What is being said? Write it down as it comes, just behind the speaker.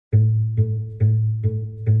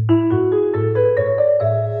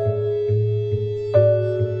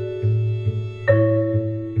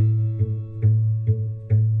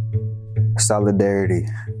Solidarity,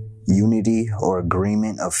 unity or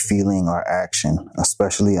agreement of feeling or action,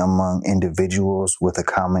 especially among individuals with a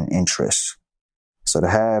common interest. So to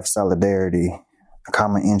have solidarity, a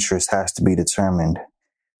common interest has to be determined.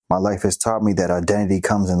 My life has taught me that identity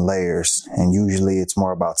comes in layers, and usually it's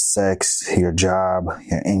more about sex, your job,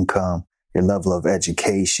 your income, your level of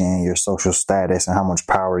education, your social status, and how much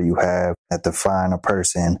power you have that define a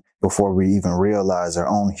person before we even realize our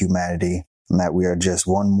own humanity and that we are just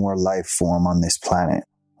one more life form on this planet.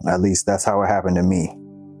 At least that's how it happened to me.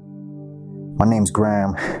 My name's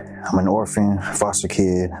Graham. I'm an orphan, foster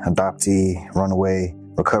kid, adoptee, runaway,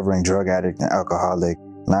 recovering drug addict and alcoholic,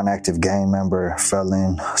 non-active gang member,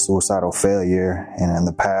 felon, suicidal failure, and in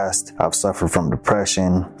the past, I've suffered from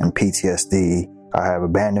depression and PTSD. I have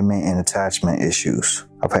abandonment and attachment issues.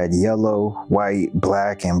 I've had yellow, white,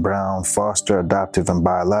 black, and brown foster, adoptive, and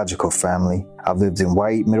biological family. I've lived in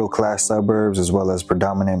white, middle-class suburbs as well as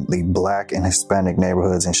predominantly black and Hispanic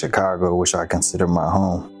neighborhoods in Chicago, which I consider my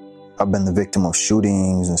home. I've been the victim of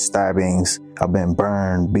shootings and stabbings. I've been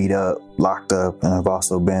burned, beat up, locked up, and I've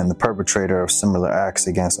also been the perpetrator of similar acts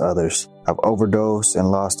against others. I've overdosed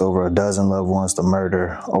and lost over a dozen loved ones to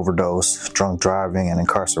murder, overdose, drunk driving, and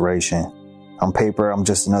incarceration. On paper, I'm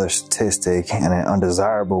just another statistic and an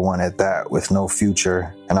undesirable one at that with no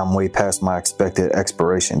future, and I'm way past my expected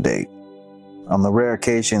expiration date. On the rare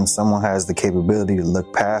occasion someone has the capability to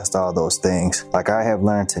look past all those things, like I have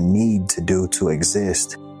learned to need to do to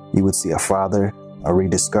exist, you would see a father, a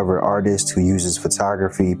rediscovered artist who uses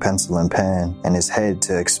photography, pencil, and pen, and his head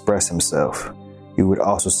to express himself. You would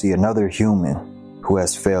also see another human who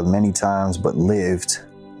has failed many times but lived,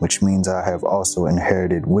 which means I have also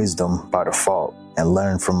inherited wisdom by default and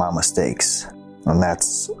learned from my mistakes. And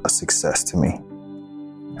that's a success to me.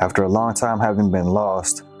 After a long time having been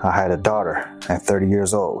lost, I had a daughter at 30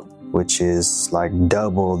 years old, which is like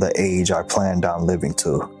double the age I planned on living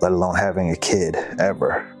to, let alone having a kid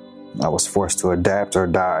ever. I was forced to adapt or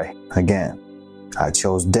die again. I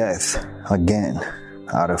chose death again,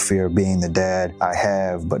 out of fear of being the dad I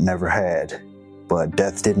have but never had. But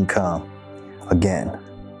death didn't come again.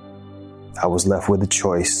 I was left with a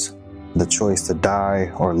choice, the choice to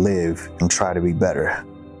die or live and try to be better.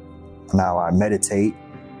 Now I meditate,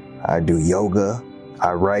 I do yoga,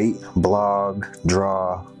 I write, blog,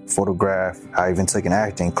 draw, photograph. I even took an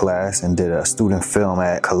acting class and did a student film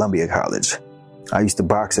at Columbia College. I used to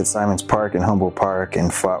box at Simons Park and Humboldt Park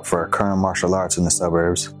and fought for current martial arts in the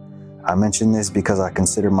suburbs. I mention this because I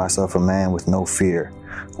consider myself a man with no fear,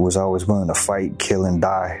 who was always willing to fight, kill, and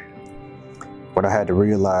die. What I had to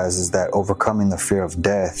realize is that overcoming the fear of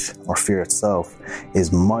death, or fear itself,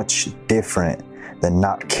 is much different than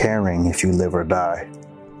not caring if you live or die.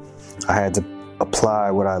 I had to apply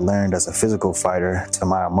what I learned as a physical fighter to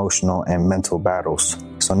my emotional and mental battles.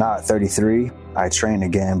 So now at 33, I train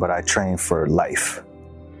again, but I train for life.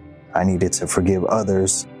 I needed to forgive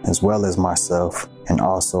others as well as myself and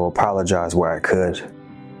also apologize where I could.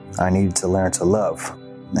 I needed to learn to love,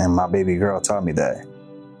 and my baby girl taught me that.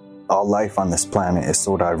 All life on this planet is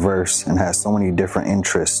so diverse and has so many different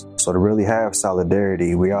interests. So to really have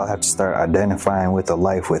solidarity, we all have to start identifying with the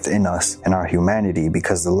life within us and our humanity,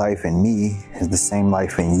 because the life in me is the same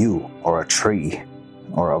life in you, or a tree,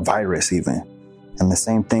 or a virus even. And the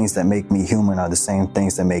same things that make me human are the same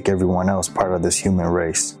things that make everyone else part of this human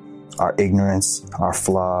race. Our ignorance, our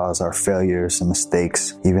flaws, our failures and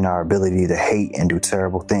mistakes, even our ability to hate and do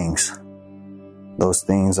terrible things. Those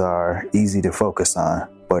things are easy to focus on.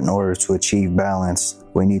 But in order to achieve balance,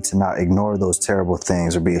 we need to not ignore those terrible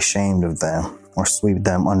things or be ashamed of them or sweep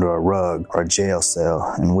them under a rug or a jail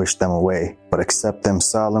cell and wish them away, but accept them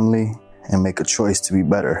solemnly and make a choice to be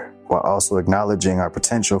better, while also acknowledging our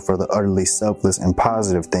potential for the utterly selfless and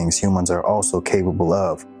positive things humans are also capable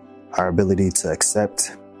of. Our ability to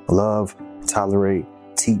accept, love, tolerate,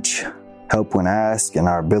 teach, help when asked, and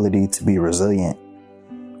our ability to be resilient.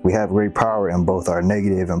 We have great power in both our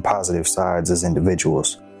negative and positive sides as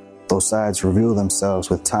individuals. Those sides reveal themselves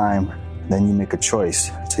with time, then you make a choice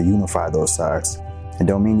to unify those sides. It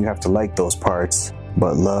don't mean you have to like those parts,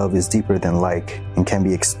 but love is deeper than like and can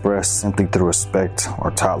be expressed simply through respect or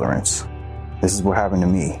tolerance. This is what happened to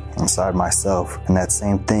me inside myself, and that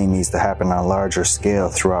same thing needs to happen on a larger scale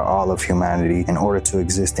throughout all of humanity in order to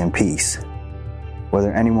exist in peace.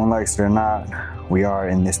 Whether anyone likes it or not, we are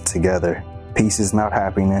in this together. Peace is not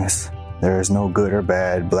happiness. There is no good or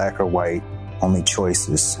bad, black or white, only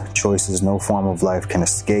choices. Choices no form of life can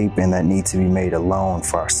escape and that need to be made alone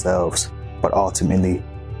for ourselves, but ultimately,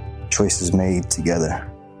 choices made together.